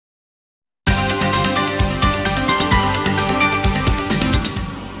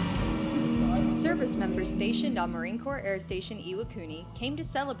members stationed on Marine Corps Air Station Iwakuni came to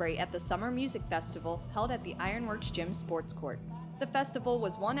celebrate at the Summer Music Festival held at the Ironworks Gym Sports Courts. The festival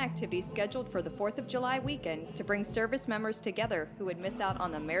was one activity scheduled for the 4th of July weekend to bring service members together who would miss out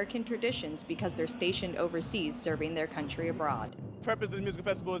on American traditions because they're stationed overseas serving their country abroad. The purpose of the music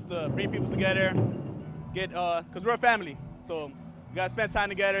festival is to bring people together, because we're a family, so you gotta spend time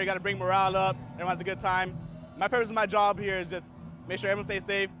together, you gotta bring morale up, everyone has a good time. My purpose of my job here is just make sure everyone stays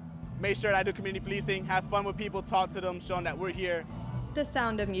safe, make sure that I do community policing, have fun with people, talk to them, show them that we're here. The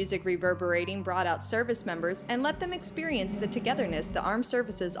sound of music reverberating brought out service members and let them experience the togetherness the armed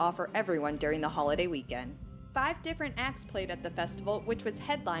services offer everyone during the holiday weekend. 5 different acts played at the festival, which was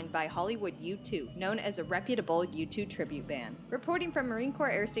headlined by Hollywood U2, known as a reputable U2 tribute band. Reporting from Marine Corps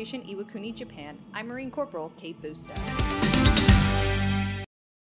Air Station Iwakuni, Japan, I'm Marine Corporal Kate Busto.